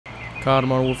COD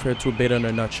Modern Warfare 2 beta in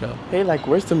a nutshell. Hey, like,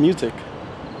 where's the music?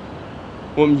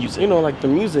 What music? You know, like the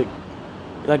music.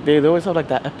 Like they always have like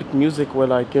that epic music where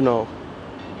like, you know,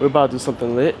 we're about to do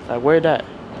something lit. Like where that?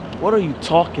 What are you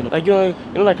talking about? Like you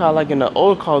know like how like in the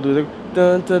old Call of Duty,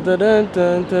 dun dun dun dun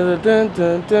dun dun dun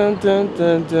dun dun dun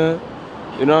dun dun.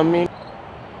 You know what I mean?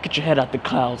 Get your head out the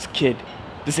clouds, kid.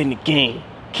 This ain't a game.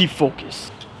 Keep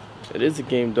focused. It is a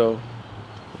game though.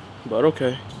 But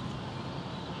okay.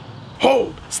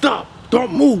 Hold! Stop!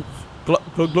 Don't move! Gluck,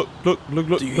 gluck, gluck, gluck, gluck,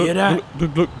 gluck. Do you hear that?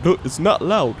 Gluck, gluck, gluck. It's not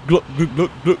loud. Gluck, gluck,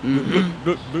 gluck, gluck, gluck,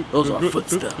 gluck, gluck. Those are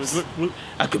footsteps.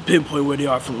 I can pinpoint where they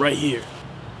are from right here.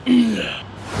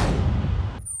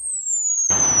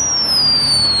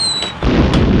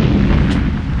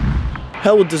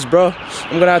 Hell with this, bro.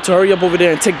 I'm gonna have to hurry up over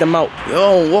there and take them out.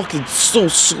 Yo, I'm walking so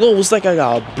slow. It's like I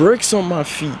got bricks on my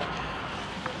feet.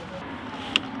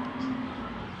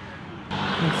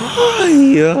 Why?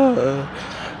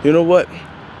 You know what?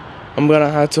 I'm gonna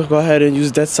have to go ahead and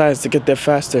use dead silence to get there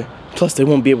faster. Plus, they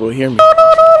won't be able to hear me.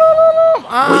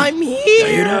 I'm here! You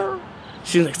hear that?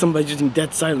 Seems like somebody's using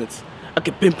dead silence. I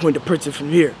can pinpoint the person from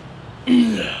here.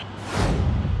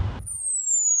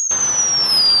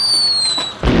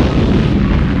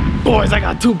 Boys, I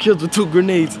got 2 kills with 2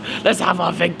 grenades. Let's have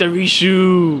a victory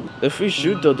shoot. If we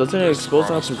shoot though, doesn't it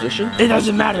expose our position? It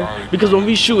doesn't matter, because when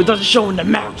we shoot, it doesn't show in the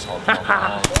map.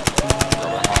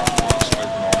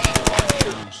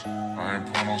 I ain't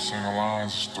put no single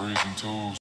lines, 3s and 2s.